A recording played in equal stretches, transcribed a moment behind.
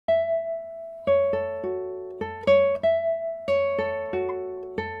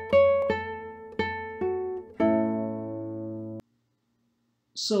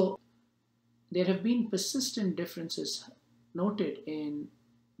So there have been persistent differences noted in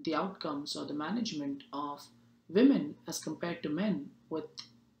the outcomes or the management of women as compared to men with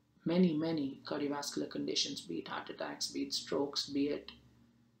many cardiovascular conditions, be it heart attacks, be it strokes, be it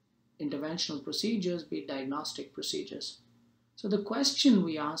interventional procedures, be it diagnostic procedures. So the question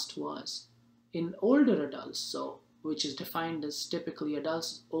we asked was, in older adults, which is defined as typically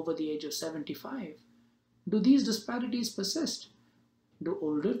adults over the age of 75, do these disparities persist? Do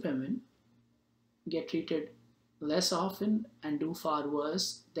older women get treated less often and do far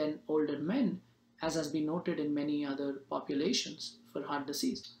worse than older men, as has been noted in many other populations for heart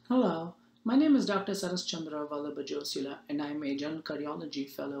disease? Hello, my name is Dr. Saraschandra Vallabhajosula, and I'm a General Cardiology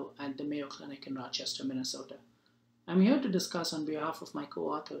Fellow at the Mayo Clinic in Rochester, Minnesota. I'm here to discuss on behalf of my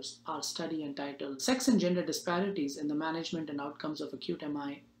co-authors our study entitled Sex and Gender Disparities in the Management and Outcomes of Acute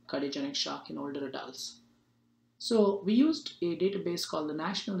MI Cardiogenic Shock in Older Adults. So we used a database called the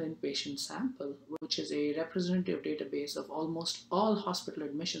National Inpatient Sample, which is a representative database of almost all hospital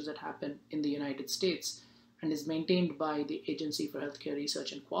admissions that happen in the United States and is maintained by the Agency for Healthcare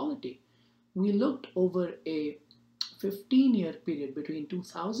Research and Quality. We looked over a 15-year period between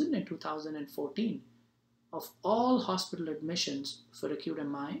 2000 and 2014 of all hospital admissions for acute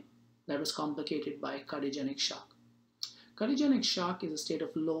MI that was complicated by cardiogenic shock. Cardiogenic shock is a state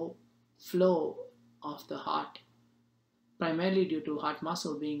of low flow of the heart, primarily due to heart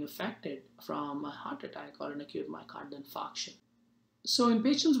muscle being affected from a heart attack or an acute myocardial infarction. So in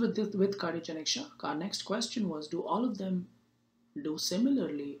patients with cardiogenic shock, our next question was, do all of them do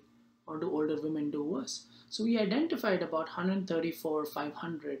similarly or do older women do worse? So we identified about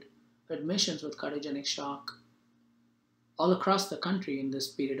 500 admissions with cardiogenic shock all across the country in this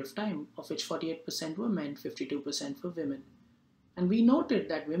period of time, of which 48% were men, 52% were women. And we noted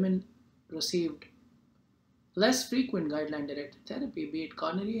that women received less frequent guideline-directed therapy, be it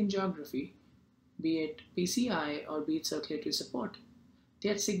coronary angiography, be it PCI, or be it circulatory support. They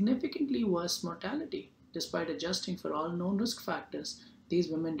had significantly worse mortality. Despite adjusting for all known risk factors, these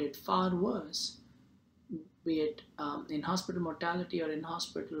women did far worse, be it in hospital mortality or in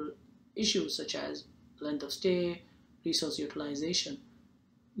hospital issues such as length of stay, resource utilization.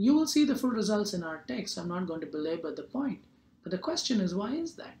 You will see the full results in our text. I'm not going to belabor the point. But the question is, why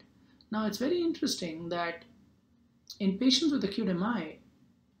is that? Now, it's very interesting that in patients with acute MI,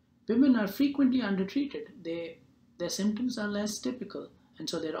 women are frequently undertreated. Their symptoms are less typical, and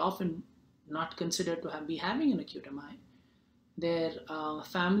so they're often not considered to be having an acute MI. Their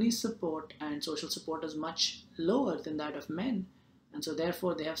family support and social support is much lower than that of men, and so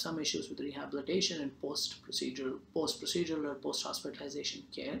therefore they have some issues with rehabilitation and post-procedural or post-hospitalization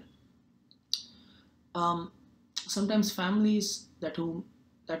care. Sometimes families that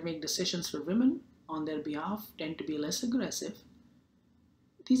make decisions for women on their behalf tend to be less aggressive.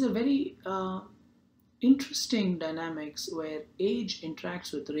 These are very interesting dynamics where age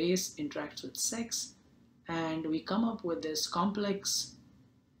interacts with race, interacts with sex, and we come up with this complex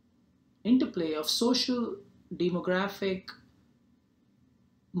interplay of social, demographic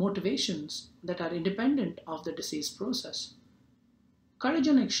motivations that are independent of the disease process.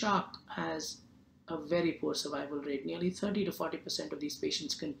 Cardiogenic shock has a very poor survival rate. Nearly 30 to 40% of these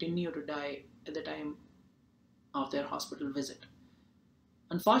patients continue to die at the time of their hospital visit.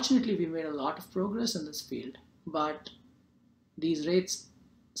 Unfortunately, we made a lot of progress in this field, but these rates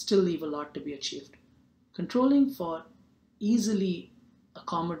still leave a lot to be achieved. Controlling for easily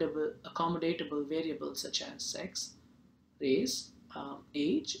accommodatable variables such as sex, race,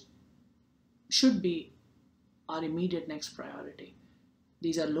 age should be our immediate next priority.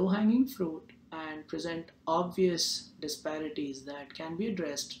 These are low-hanging fruit and present obvious disparities that can be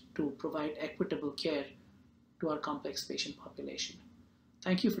addressed to provide equitable care to our complex patient population.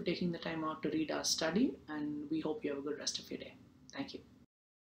 Thank you for taking the time out to read our study, and we hope you have a good rest of your day. Thank you.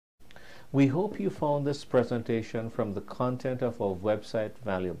 We hope you found this presentation from the content of our website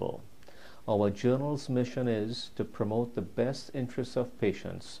valuable. Our journal's mission is to promote the best interests of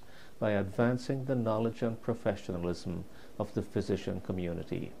patients by advancing the knowledge and professionalism of the physician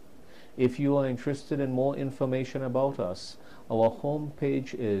community. If you are interested in more information about us, our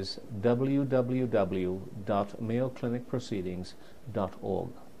homepage is www.mayoclinicproceedings.org.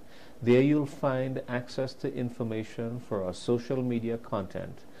 There you'll find access to information for our social media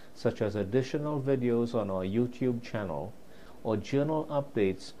content, such as additional videos on our YouTube channel or journal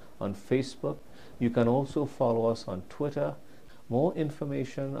updates on Facebook. You can also follow us on Twitter. More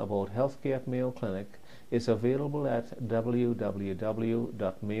information about healthcare at Mayo Clinic is available at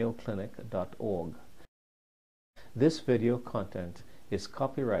www.mayoclinic.org. This video content is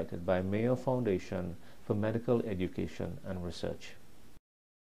copyrighted by Mayo Foundation for Medical Education and Research.